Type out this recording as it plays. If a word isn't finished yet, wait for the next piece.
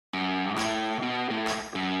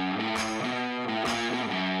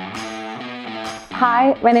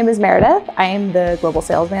Hi, my name is Meredith. I am the Global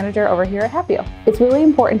Sales Manager over here at Happeo. It's really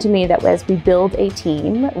important to me that as we build a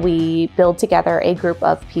team, we build together a group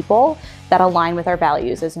of people that align with our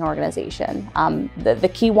values as an organization.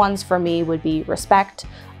 The key ones for me would be respect,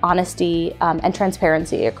 honesty, and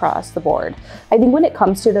transparency across the board. I think when it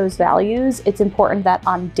comes to those values, it's important that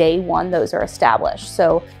on day one, those are established.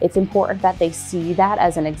 So it's important that they see that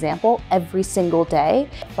as an example every single day,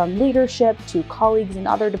 from leadership to colleagues in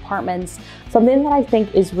other departments. Something that I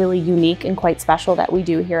think is really unique and quite special that we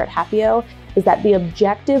do here at Happeo is that the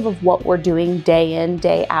objective of what we're doing day in,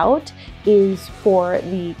 day out is for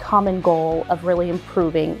the common goal of really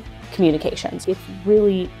improving communications. It's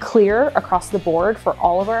really clear across the board for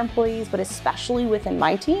all of our employees, but especially within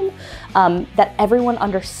my team, that everyone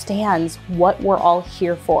understands what we're all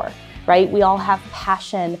here for, right? We all have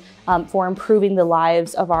passion for improving the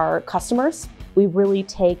lives of our customers. We really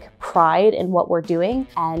take pride in what we're doing,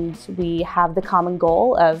 and we have the common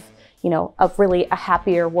goal of really a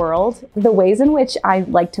happier world. The ways in which I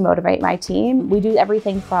like to motivate my team, we do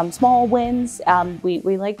everything from small wins. We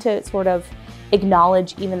like to sort of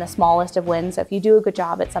acknowledge even the smallest of wins. So if you do a good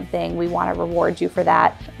job at something, we want to reward you for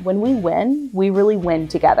that. When we win, we really win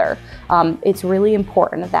together. It's really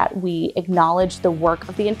important that we acknowledge the work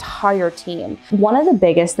of the entire team. One of the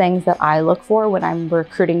biggest things that I look for when I'm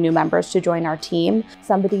recruiting new members to join our team,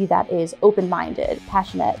 somebody that is open-minded,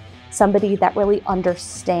 passionate, somebody that really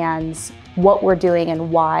understands what we're doing and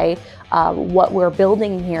why what we're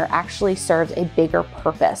building here actually serves a bigger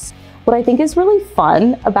purpose. What I think is really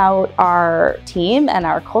fun about our team and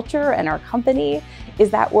our culture and our company is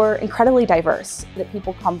that we're incredibly diverse, that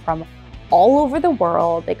people come from all over the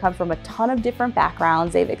world. They come from a ton of different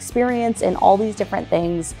backgrounds. They've experienced in all these different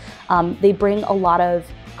things. They bring a lot of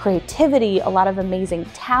creativity, a lot of amazing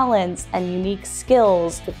talents and unique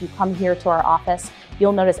skills. If you come here to our office,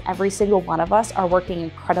 you'll notice every single one of us are working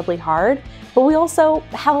incredibly hard, but we also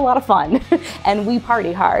have a lot of fun and we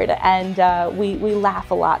party hard, and we laugh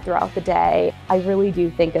a lot throughout the day. I really do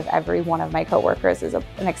think of every one of my coworkers as an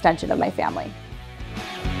extension of my family.